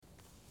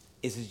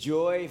It's a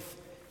joy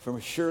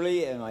from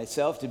Shirley and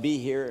myself to be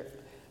here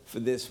for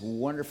this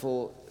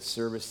wonderful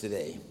service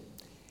today.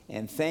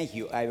 And thank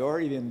you. I've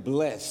already been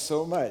blessed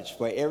so much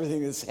by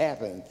everything that's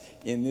happened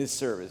in this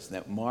service,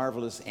 that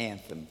marvelous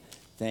anthem.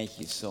 Thank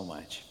you so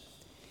much.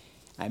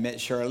 I met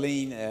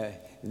Charlene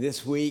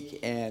this week,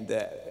 and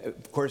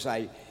of course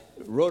I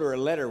wrote her a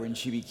letter when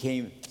she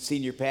became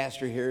senior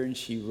pastor here, and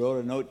she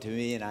wrote a note to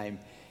me, and I'm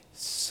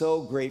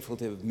so grateful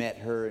to have met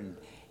her,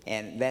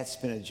 and that's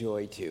been a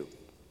joy too.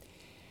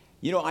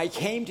 You know, I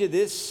came to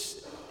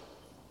this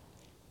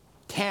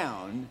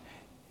town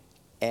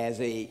as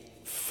a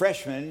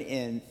freshman,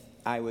 and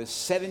I was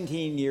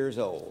 17 years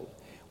old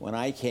when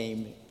I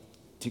came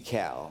to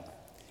Cal.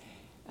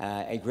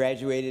 I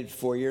graduated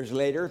 4 years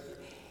later,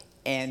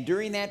 and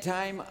during that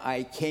time,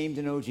 I came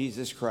to know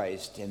Jesus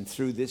Christ, and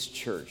through this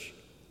church,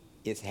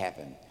 it's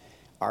happened.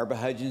 Arba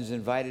Hudgens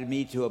invited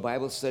me to a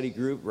Bible study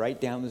group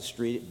right down the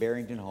street at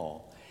Barrington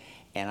Hall,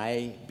 and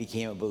I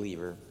became a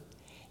believer.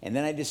 And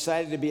then I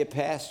decided to be a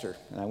pastor,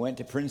 and I went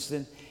to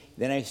Princeton.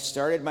 Then I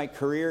started my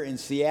career in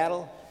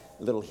Seattle.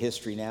 A little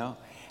history now.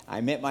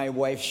 I met my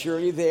wife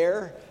Shirley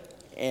there,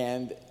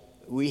 and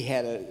we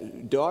had a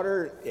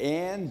daughter,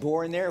 Ann,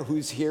 born there,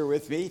 who's here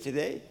with me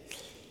today.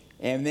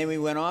 And then we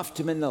went off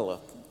to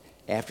Manila.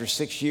 After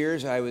 6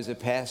 years, I was a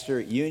pastor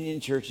at Union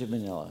Church of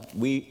Manila.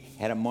 We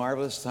had a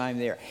marvelous time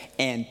there.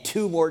 And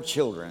 2 more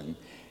children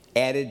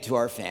added to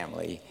our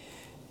family,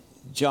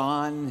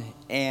 John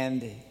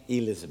and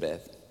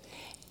Elizabeth.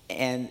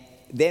 And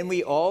then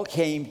we all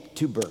came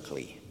to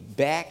Berkeley,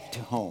 back to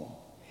home.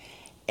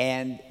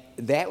 And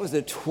that was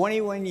a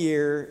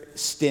 21-year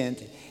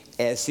stint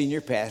as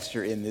senior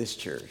pastor in this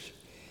church.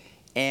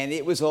 And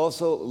it was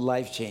also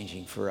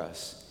life-changing for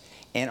us.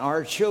 And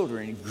our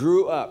children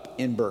grew up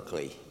in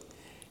Berkeley,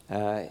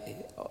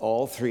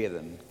 all 3 of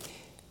them.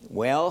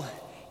 Well,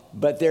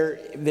 but there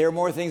are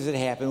more things that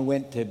happened.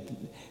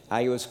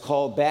 I was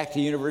called back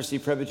to University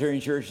Presbyterian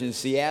Church in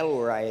Seattle,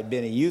 where I had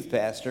been a youth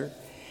pastor.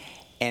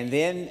 And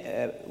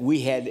then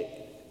we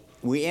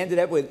ended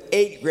up with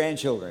 8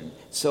 grandchildren.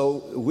 So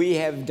we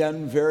have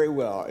done very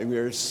well. We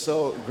are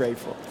so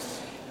grateful.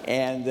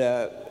 And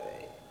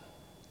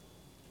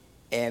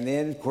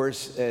then, of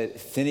course,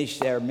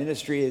 finished our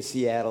ministry in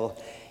Seattle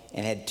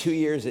and had 2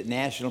 years at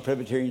National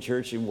Presbyterian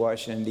Church in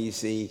Washington,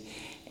 D.C.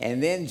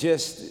 And then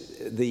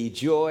just the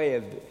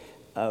joy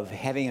of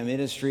having a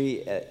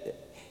ministry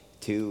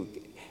to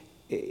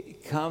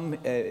come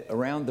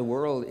around the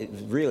world,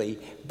 really.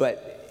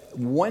 But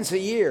once a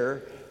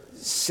year,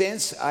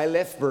 since I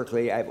left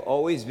Berkeley, I've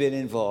always been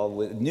involved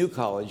with New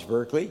College,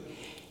 Berkeley,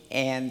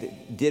 and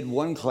did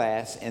 1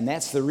 class, and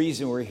that's the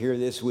reason we're here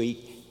this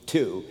week,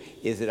 too,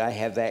 is that I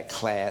have that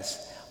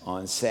class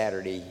on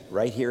Saturday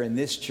right here in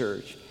this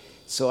church.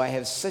 So I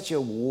have such a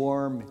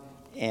warm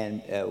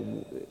and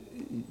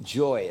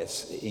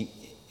joyous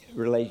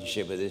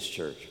relationship with this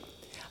church.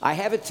 I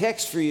have a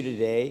text for you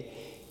today.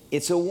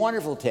 It's a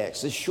wonderful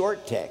text, a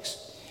short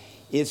text.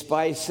 It's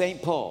by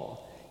St. Paul.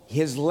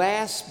 His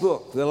last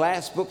book, the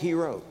last book he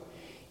wrote,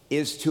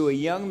 is to a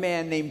young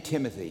man named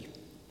Timothy.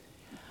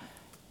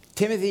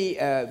 Timothy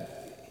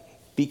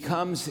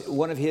becomes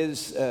one of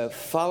his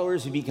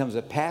followers. He becomes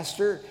a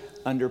pastor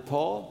under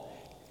Paul,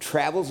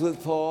 travels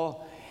with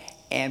Paul,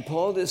 and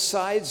Paul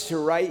decides to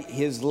write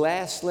his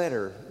last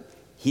letter.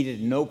 He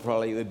didn't know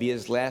probably it would be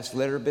his last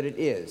letter, but it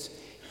is.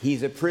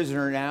 He's a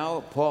prisoner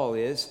now, Paul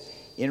is,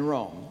 in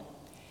Rome.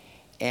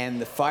 And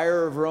the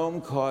fire of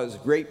Rome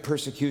caused great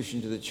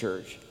persecution to the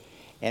church.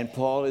 And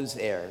Paul is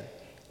there.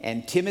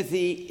 And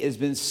Timothy has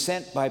been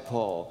sent by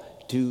Paul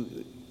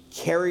to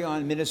carry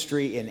on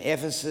ministry in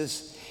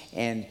Ephesus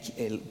and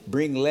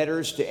bring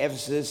letters to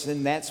Ephesus.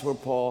 And that's where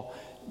Paul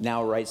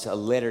now writes a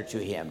letter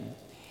to him.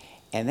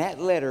 And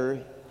that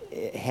letter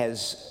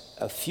has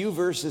a few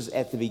verses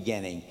at the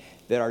beginning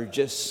that are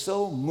just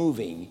so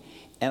moving.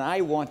 And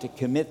I want to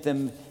commit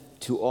them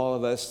to all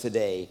of us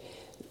today.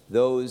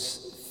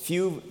 Those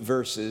few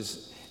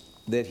verses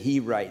that he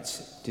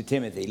writes to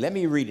Timothy. Let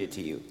me read it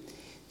to you.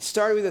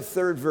 Starting with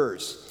the 3rd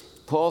verse,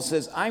 Paul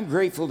says, I'm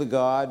grateful to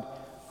God,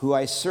 who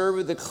I serve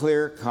with a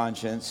clear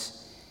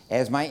conscience,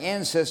 as my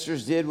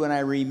ancestors did when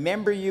I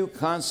remember you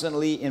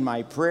constantly in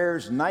my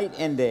prayers night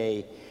and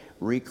day,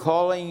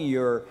 recalling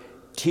your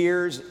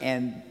tears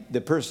and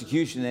the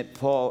persecution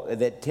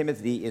that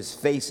Timothy is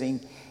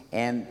facing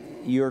and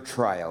your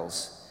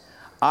trials.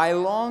 I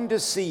long to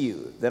see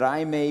you, that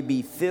I may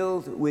be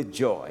filled with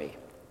joy.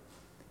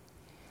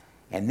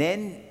 And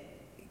then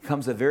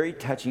comes a very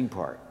touching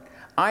part.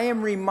 I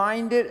am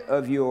reminded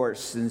of your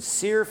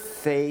sincere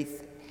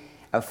faith,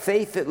 a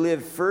faith that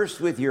lived first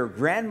with your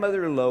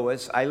grandmother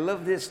Lois. I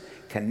love this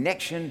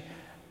connection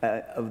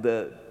of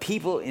the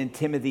people in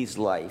Timothy's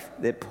life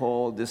that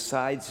Paul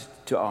decides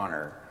to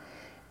honor.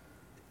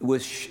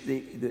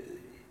 That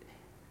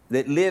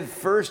lived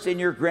first in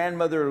your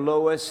grandmother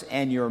Lois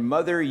and your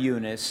mother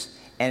Eunice,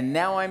 and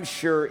now I'm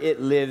sure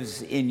it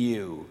lives in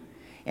you.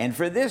 And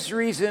for this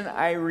reason,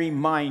 I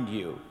remind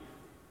you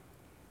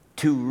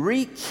to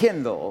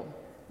rekindle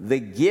the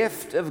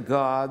gift of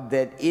God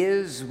that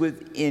is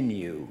within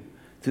you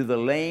through the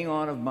laying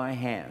on of my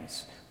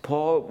hands.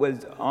 Paul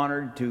was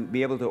honored to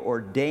be able to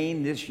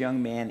ordain this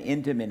young man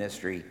into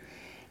ministry,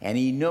 and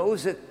he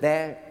knows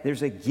that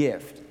there's a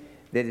gift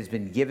that has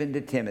been given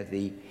to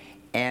Timothy,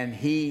 and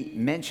he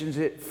mentions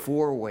it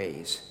 4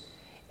 ways.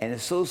 And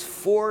it's those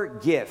 4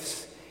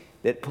 gifts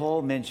that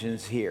Paul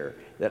mentions here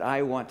that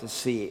I want to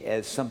see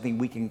as something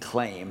we can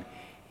claim,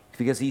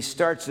 because he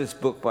starts this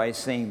book by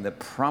saying the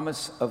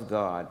promise of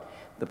God,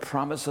 the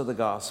promise of the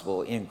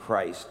gospel in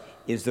Christ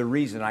is the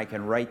reason I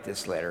can write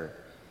this letter.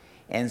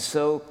 And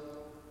so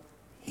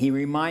he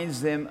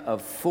reminds them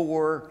of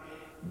 4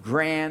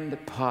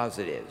 grand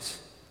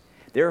positives.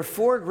 There are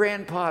 4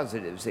 grand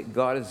positives that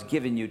God has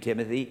given you,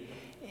 Timothy,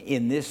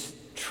 in this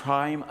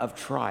time of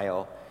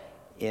trial,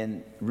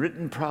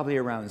 written probably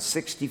around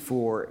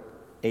 64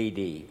 AD,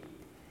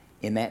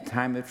 in that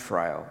time of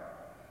trial.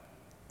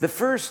 The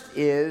first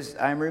is,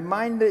 I'm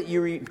reminded that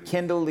you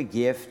rekindle the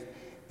gift.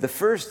 The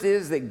first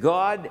is that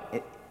God,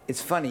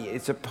 it's funny,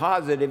 it's a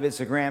positive, it's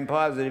a grand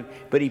positive,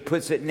 but he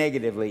puts it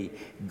negatively.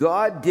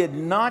 God did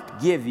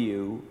not give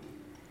you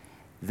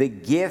the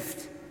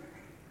gift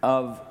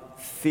of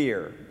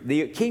fear.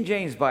 The King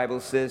James Bible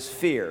says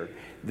fear.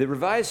 The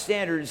Revised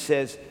Standard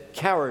says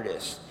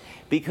cowardice,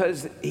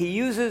 because he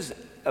uses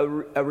a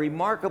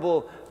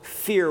remarkable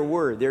fear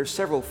word. There are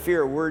several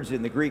fear words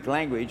in the Greek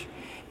language,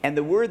 and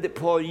the word that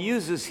Paul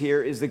uses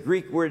here is the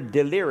Greek word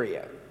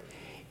deliria.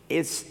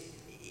 It's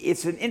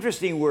an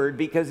interesting word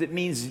because it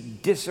means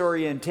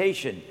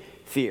disorientation,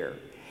 fear.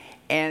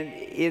 And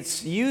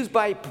it's used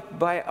by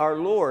our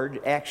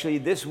Lord. Actually,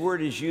 this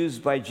word is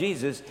used by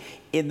Jesus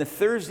in the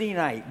Thursday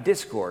night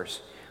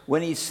discourse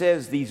when he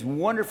says these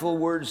wonderful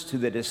words to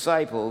the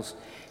disciples,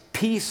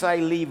 "Peace I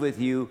leave with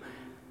you,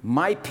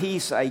 my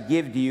peace I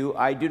give to you.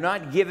 I do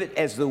not give it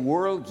as the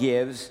world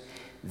gives.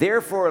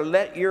 Therefore,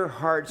 let your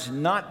hearts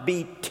not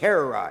be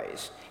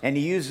terrorized." And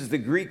he uses the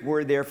Greek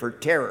word there for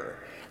terror.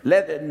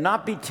 Let it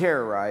not be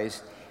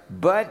terrorized,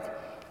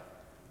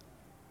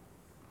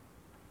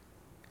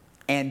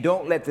 and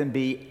don't let them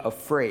be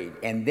afraid.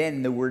 And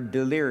then the word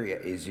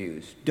deliria is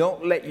used.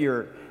 Don't let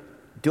your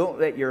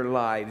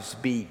lives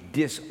be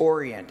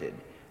disoriented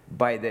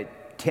by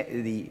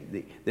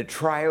the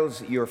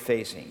trials you're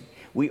facing.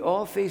 We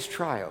all face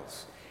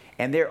trials,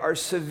 and there are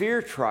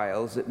severe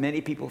trials that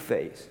many people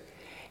face.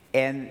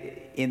 And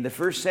in the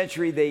first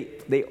century,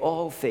 they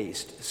all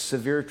faced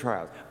severe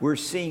trials. We're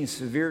seeing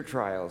severe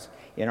trials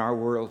in our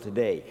world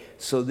today.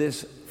 So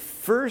this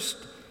first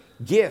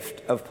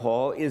gift of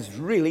Paul is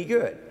really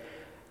good.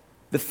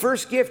 The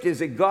first gift is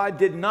that God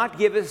did not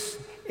give us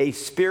a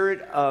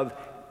spirit of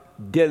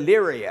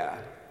deliria,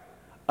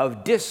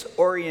 of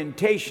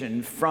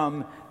disorientation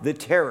from the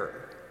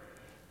terror,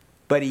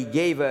 but he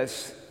gave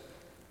us,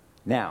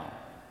 now,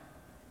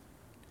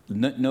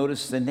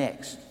 notice the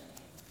next,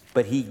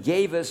 but he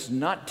gave us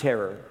not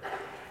terror,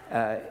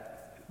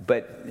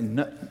 but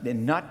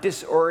not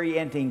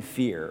disorienting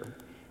fear,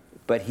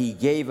 but he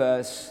gave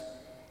us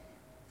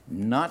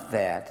not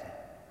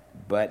that,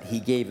 but he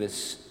gave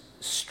us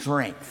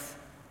strength.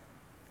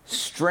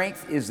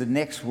 Strength is the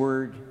next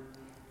word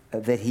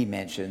that he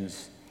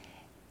mentions.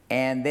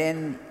 And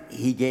then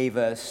he gave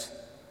us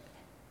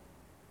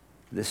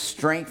the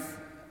strength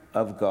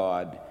of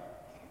God,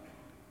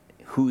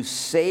 who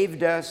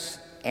saved us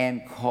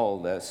and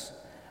called us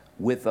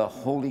with a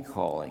holy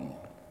calling.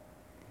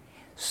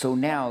 So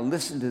now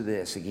listen to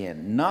this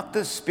again. Not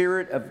the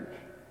spirit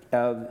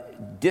of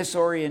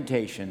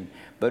disorientation,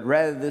 but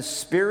rather the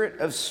spirit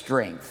of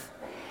strength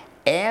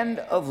and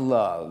of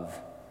love,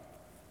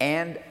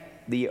 and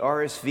the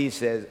RSV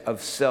says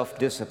of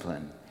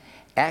self-discipline.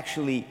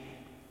 Actually,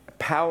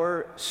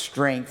 power,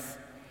 strength,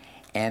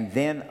 and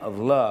then of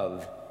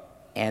love.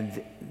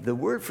 And the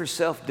word for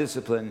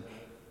self-discipline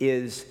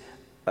is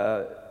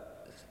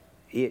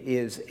it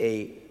is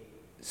a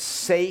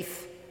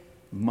safe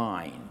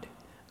mind,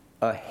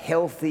 a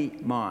healthy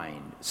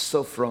mind.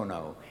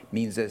 Sophrono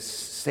means a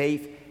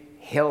safe,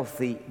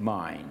 healthy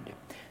mind.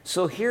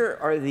 So here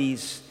are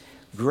these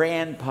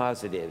grand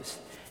positives: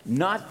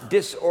 not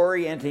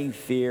disorienting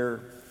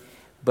fear,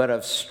 but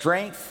of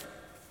strength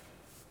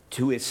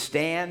to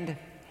withstand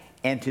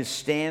and to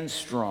stand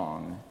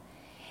strong,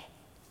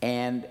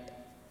 and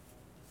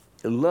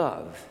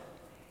love,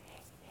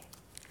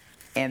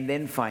 and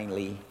then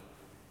finally,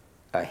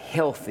 a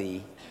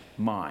healthy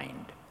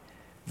mind.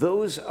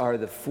 Those are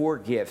the 4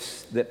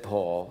 gifts that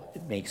Paul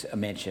makes a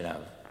mention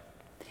of.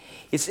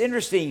 It's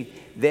interesting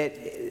that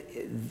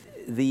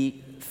the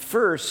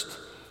first,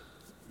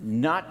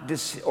 not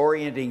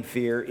disorienting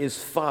fear,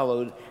 is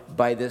followed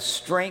by the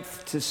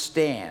strength to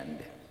stand.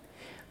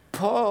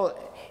 Paul,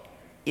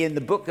 in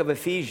the book of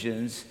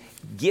Ephesians,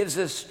 gives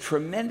us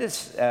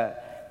tremendous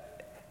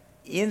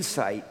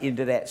insight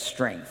into that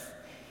strength.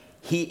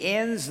 He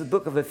ends the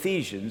book of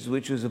Ephesians,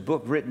 which was a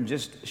book written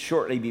just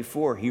shortly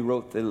before he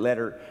wrote the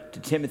letter to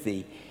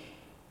Timothy.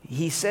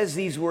 He says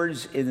these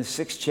words in the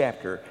 6th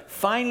chapter: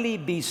 "Finally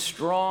be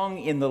strong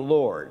in the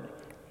Lord."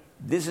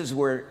 This is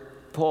where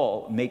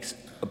Paul makes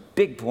a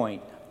big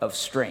point of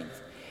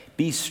strength.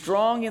 Be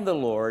strong in the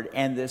Lord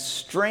and the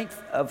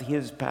strength of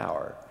his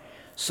power,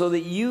 so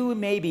that you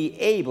may be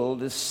able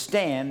to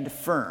stand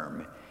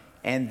firm.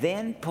 And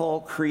then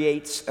Paul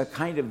creates a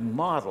kind of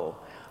model,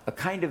 a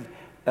kind of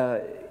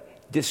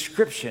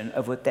description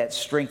of what that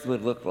strength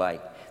would look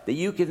like, that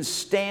you can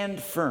stand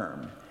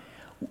firm.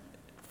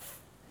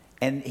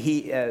 And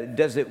he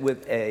does it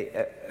with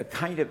a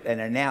kind of an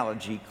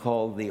analogy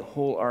called the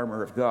whole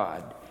armor of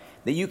God,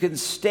 that you can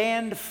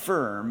stand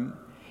firm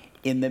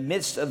in the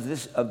midst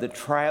of the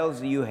trials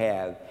that you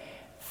have,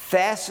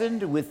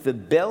 fastened with the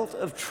belt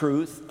of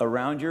truth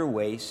around your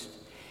waist.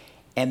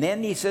 And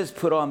then he says,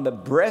 put on the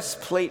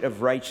breastplate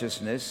of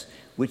righteousness,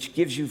 which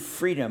gives you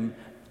freedom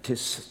to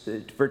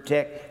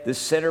protect the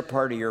center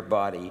part of your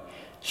body.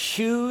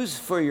 Shoes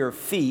for your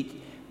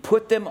feet,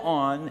 put them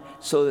on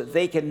so that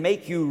they can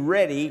make you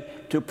ready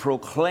to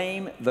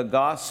proclaim the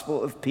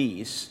gospel of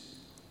peace.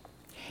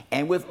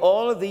 And with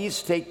all of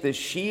these, take the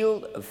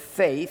shield of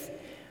faith,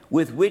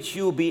 with which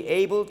you will be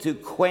able to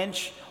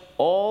quench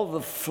all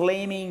the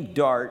flaming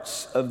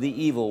darts of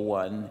the evil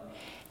one.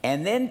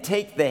 And then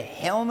take the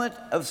helmet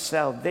of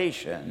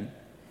salvation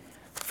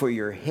for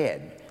your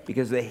head,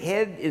 because the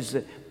head is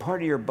the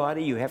part of your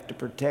body you have to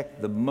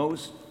protect the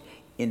most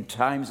in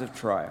times of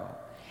trial.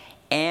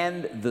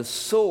 And the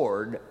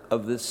sword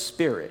of the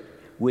Spirit,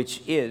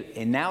 which is,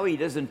 and now he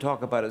doesn't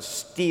talk about a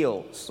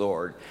steel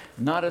sword,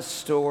 not a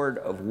sword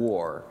of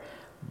war,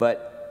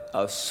 but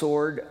a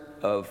sword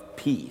of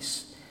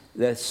peace.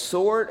 The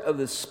sword of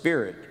the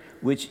Spirit,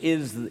 which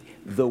is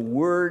the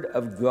word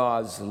of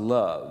God's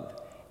love.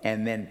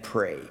 And then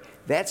pray.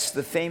 That's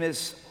the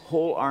famous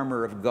whole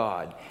armor of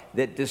God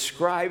that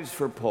describes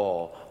for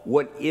Paul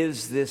what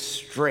is this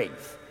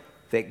strength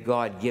that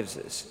God gives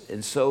us.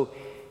 And so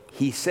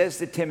he says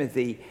to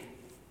Timothy,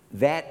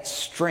 that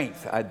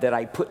strength that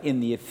I put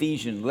in the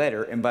Ephesian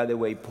letter, and by the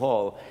way,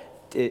 Paul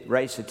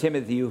writes to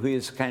Timothy, who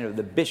is kind of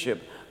the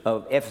bishop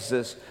of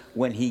Ephesus.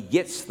 When he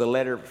gets the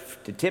letter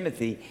to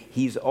Timothy,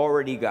 he's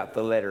already got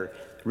the letter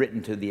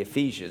written to the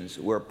Ephesians,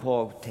 where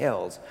Paul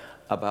tells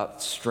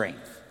about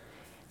strength.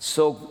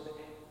 So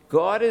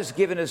God has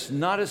given us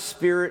not a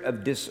spirit of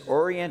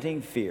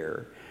disorienting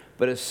fear,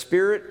 but a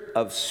spirit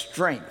of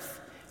strength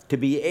to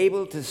be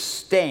able to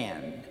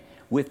stand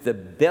with the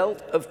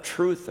belt of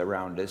truth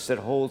around us that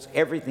holds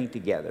everything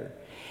together.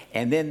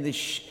 And then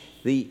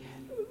the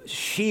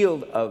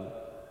shield of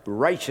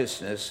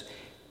righteousness.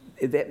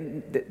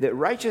 That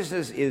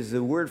righteousness is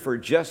the word for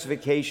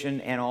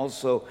justification and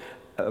also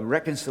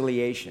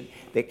reconciliation,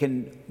 that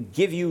can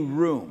give you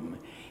room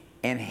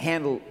and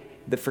handle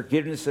the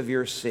forgiveness of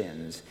your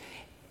sins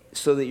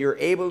so that you're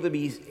able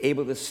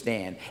to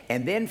stand.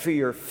 And then for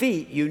your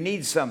feet, you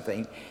need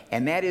something,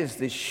 and that is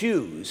the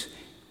shoes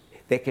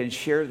that can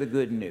share the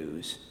good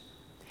news.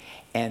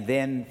 And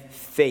then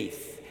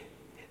faith,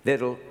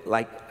 that'll,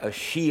 like a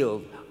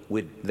shield,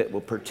 that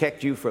will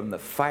protect you from the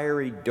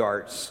fiery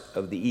darts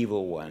of the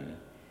evil one.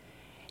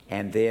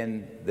 And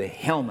then the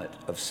helmet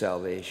of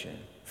salvation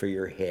for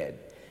your head,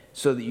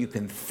 so that you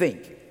can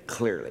think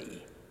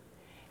clearly.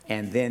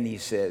 And then he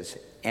says,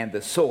 and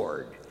the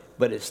sword,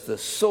 but it's the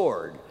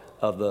sword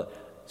of the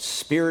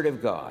Spirit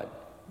of God,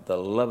 the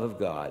love of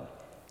God.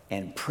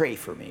 And pray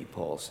for me,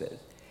 Paul says.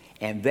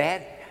 And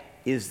that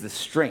is the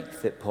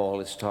strength that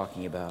Paul is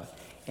talking about.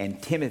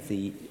 And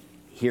Timothy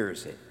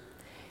hears it.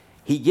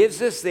 He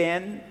gives us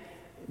then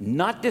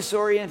not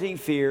disorienting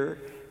fear,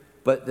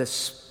 but the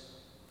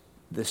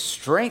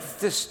strength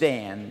to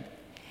stand,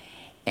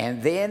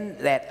 and then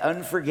that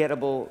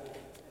unforgettable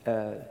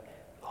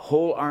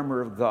whole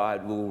armor of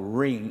God will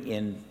ring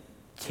in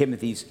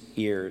Timothy's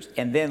ears.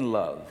 And then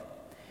love.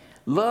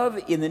 Love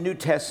in the New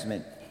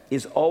Testament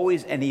is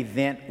always an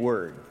event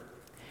word.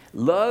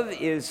 Love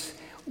is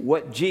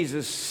what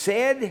Jesus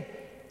said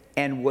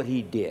and what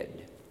he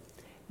did.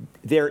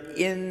 They're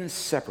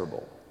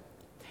inseparable.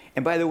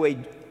 And by the way,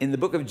 in the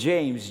book of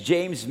James,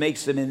 James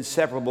makes them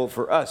inseparable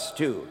for us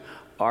too.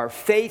 Our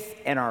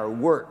faith and our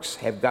works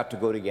have got to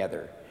go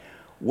together.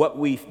 What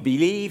we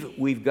believe,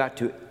 we've got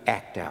to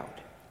act out.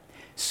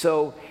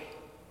 So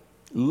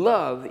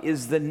love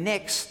is the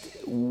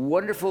next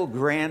wonderful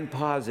grand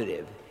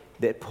positive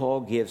that Paul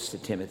gives to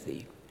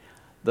Timothy.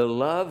 The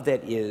love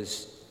that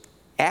is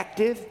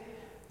active,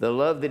 the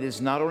love that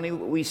is not only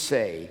what we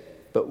say,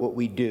 but what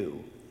we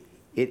do.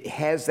 It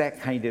has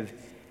that kind of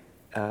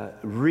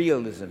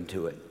realism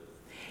to it.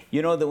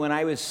 You know that when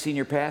I was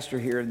senior pastor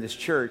here in this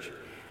church,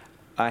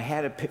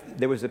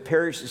 there was a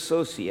parish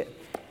associate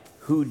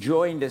who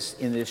joined us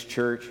in this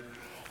church,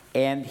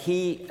 and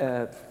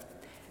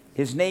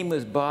his name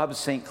was Bob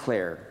St.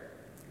 Clair.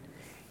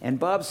 And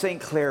Bob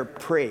St. Clair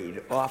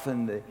prayed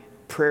often the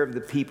prayer of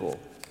the people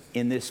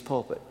in this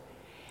pulpit.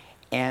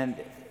 And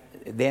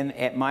then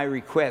at my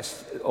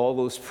request, all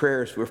those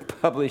prayers were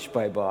published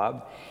by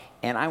Bob.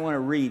 And I want to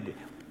read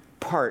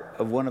part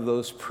of one of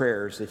those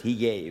prayers that he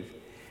gave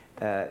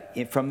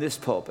from this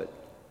pulpit.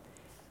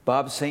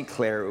 Bob St.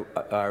 Clair,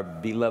 our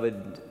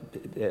beloved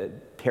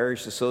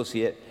parish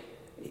associate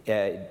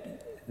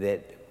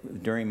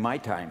that during my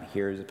time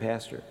here as a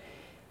pastor.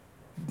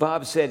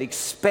 Bob said,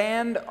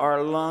 expand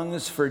our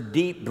lungs for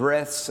deep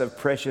breaths of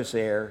precious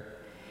air.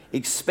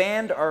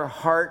 Expand our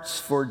hearts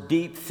for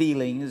deep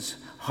feelings,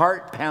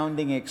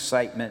 heart-pounding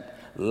excitement,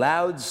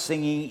 loud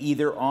singing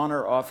either on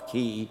or off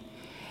key,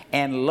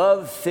 and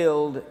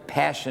love-filled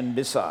passion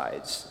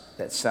besides.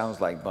 That sounds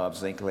like Bob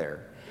St.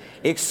 Clair.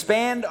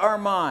 Expand our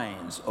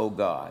minds, O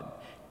God,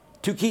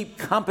 to keep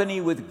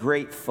company with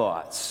great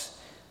thoughts.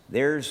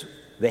 There's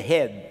the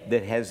head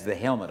that has the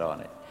helmet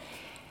on it.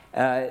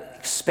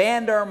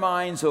 Expand our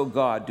minds, O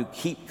God, to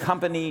keep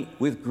company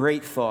with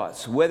great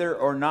thoughts, whether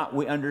or not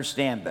we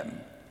understand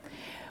them,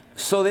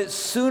 so that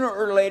sooner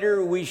or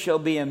later we shall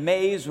be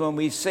amazed when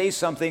we say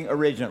something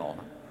original.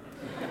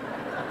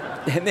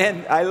 And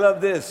then, I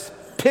love this.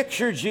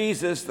 Picture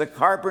Jesus, the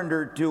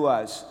carpenter, to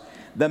us,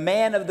 the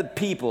man of the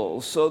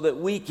people, so that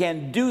we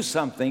can do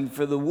something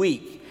for the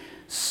weak,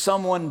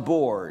 someone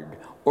bored,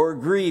 or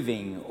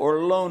grieving,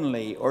 or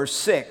lonely, or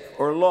sick,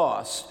 or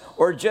lost,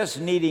 or just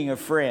needing a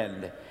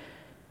friend.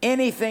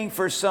 Anything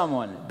for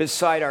someone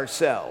beside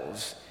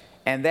ourselves.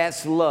 And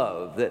that's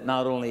love that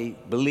not only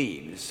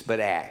believes, but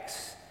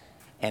acts.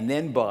 And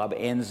then Bob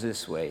ends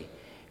this way.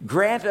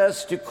 Grant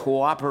us to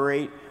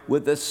cooperate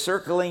with the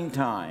circling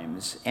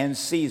times and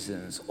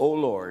seasons, O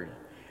Lord,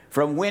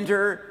 from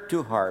winter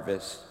to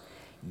harvest,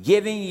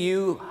 giving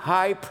you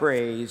high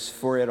praise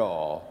for it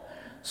all,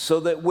 so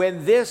that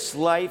when this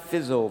life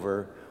is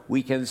over,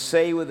 we can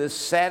say with a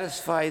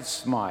satisfied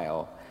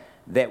smile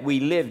that we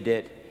lived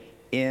it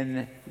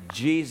in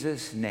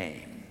Jesus'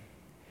 name.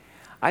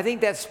 I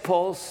think that's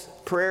Paul's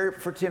prayer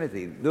for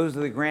Timothy. Those are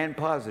the grand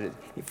positives.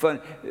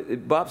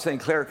 Bob St.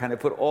 Clair kind of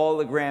put all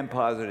the grand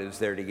positives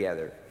there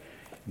together.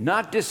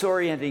 Not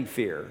disorienting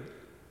fear,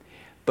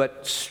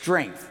 but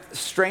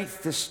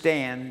strength to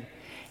stand,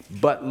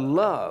 but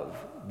love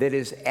that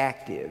is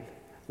active,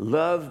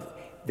 love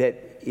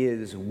that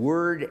is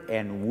word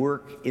and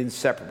work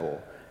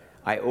inseparable.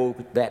 I owe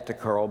that to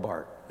Karl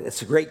Barth.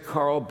 It's a great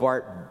Karl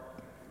Barth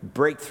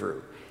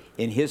breakthrough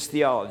in his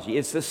theology.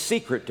 It's the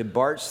secret to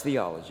Barth's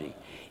theology,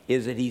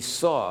 is that he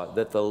saw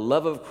that the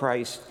love of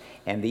Christ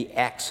and the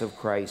acts of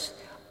Christ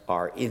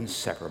are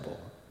inseparable.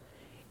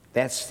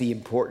 That's the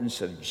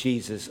importance of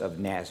Jesus of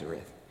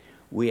Nazareth.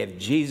 We have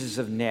Jesus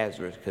of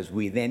Nazareth because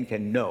we then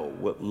can know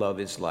what love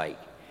is like.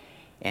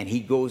 And he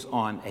goes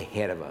on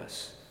ahead of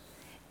us.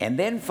 And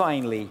then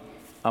finally,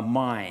 a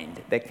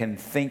mind that can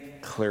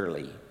think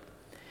clearly.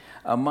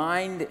 A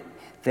mind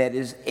that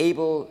is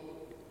able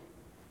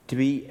to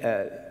be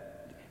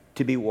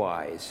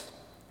wise,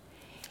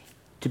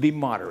 to be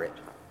moderate,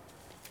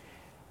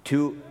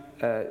 to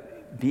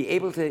be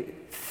able to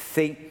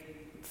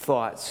think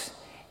thoughts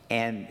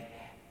and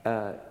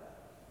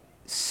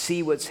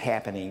see what's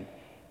happening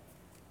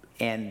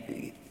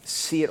and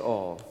see it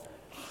all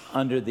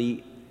under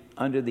the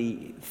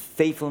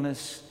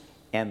faithfulness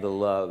and the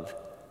love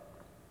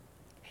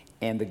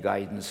and the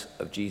guidance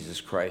of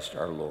Jesus Christ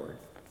our Lord.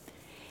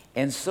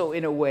 And so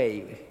in a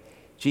way,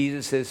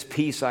 Jesus says,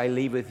 peace I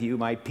leave with you,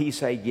 my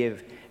peace I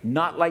give,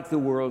 not like the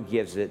world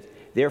gives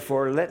it.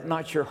 Therefore, let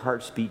not your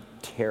hearts be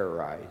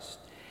terrorized.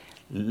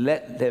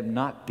 Let them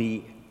not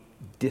be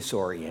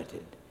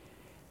disoriented,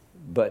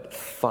 but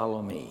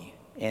follow me.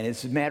 And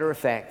as a matter of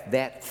fact,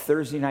 that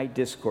Thursday night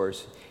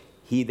discourse,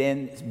 he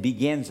then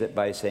begins it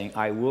by saying,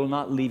 I will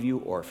not leave you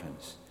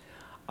orphans.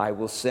 I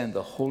will send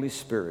the Holy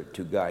Spirit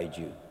to guide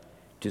you,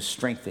 to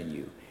strengthen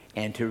you,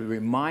 and to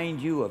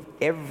remind you of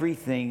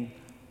everything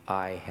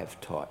I have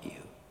taught you.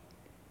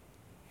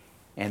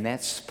 And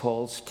that's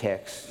Paul's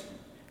text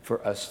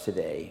for us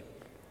today.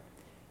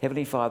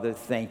 Heavenly Father,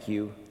 thank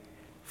you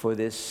for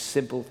this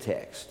simple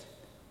text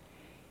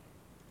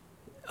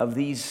of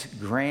these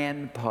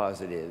grand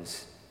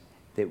positives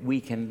that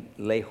we can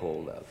lay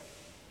hold of,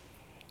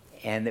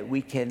 and that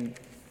we can,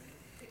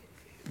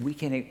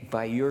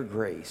 by your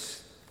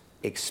grace,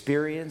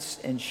 experience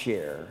and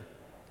share.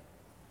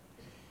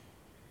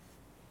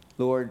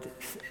 Lord,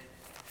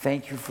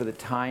 thank you for the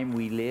time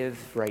we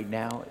live right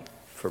now,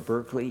 for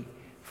Berkeley,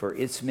 for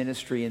its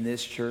ministry in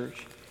this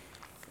church,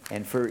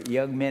 and for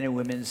young men and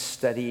women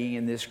studying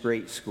in this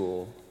great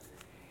school.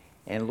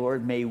 And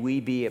Lord, may we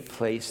be a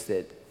place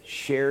that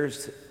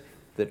shares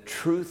the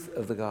truth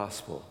of the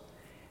gospel,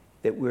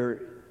 that we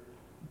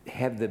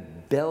have the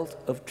belt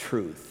of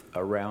truth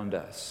around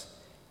us,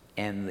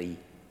 and the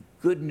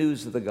good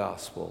news of the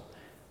gospel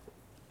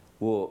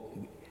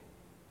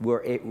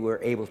we're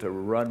able to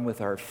run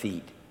with our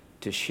feet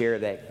to share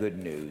that good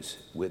news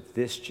with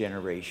this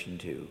generation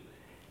too,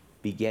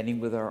 beginning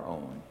with our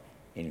own.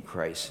 In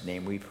Christ's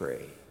name we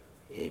pray.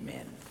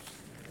 Amen.